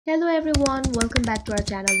Hello everyone, welcome back to our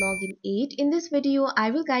channel Login 8. In this video, I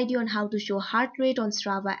will guide you on how to show heart rate on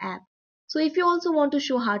Strava app. So if you also want to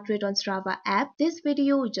show heart rate on Strava app, this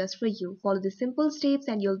video is just for you. Follow the simple steps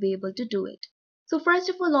and you'll be able to do it. So first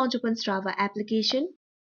of all, launch open Strava application.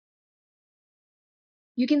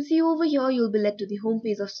 You can see over here you'll be led to the home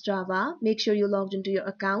page of Strava. Make sure you logged into your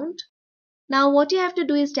account. Now what you have to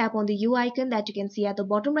do is tap on the U icon that you can see at the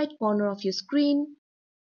bottom right corner of your screen.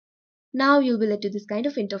 Now you'll be led to this kind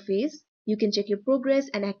of interface. You can check your progress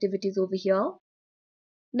and activities over here.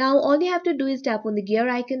 Now all you have to do is tap on the gear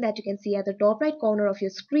icon that you can see at the top right corner of your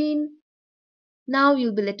screen. Now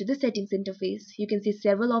you'll be led to the settings interface. You can see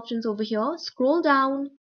several options over here. Scroll down,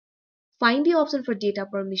 find the option for data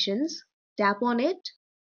permissions, tap on it.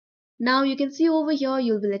 Now you can see over here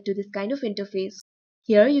you'll be led to this kind of interface.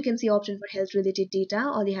 Here you can see option for health related data.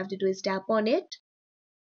 All you have to do is tap on it.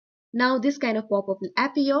 Now this kind of pop-up will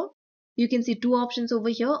appear. You can see two options over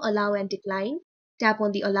here, allow and decline. Tap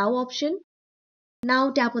on the allow option.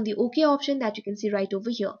 Now tap on the OK option that you can see right over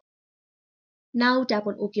here. Now tap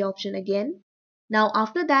on OK option again. Now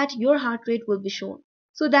after that your heart rate will be shown.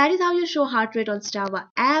 So that is how you show heart rate on Strava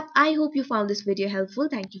app. I hope you found this video helpful.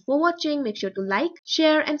 Thank you for watching. Make sure to like,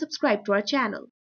 share and subscribe to our channel.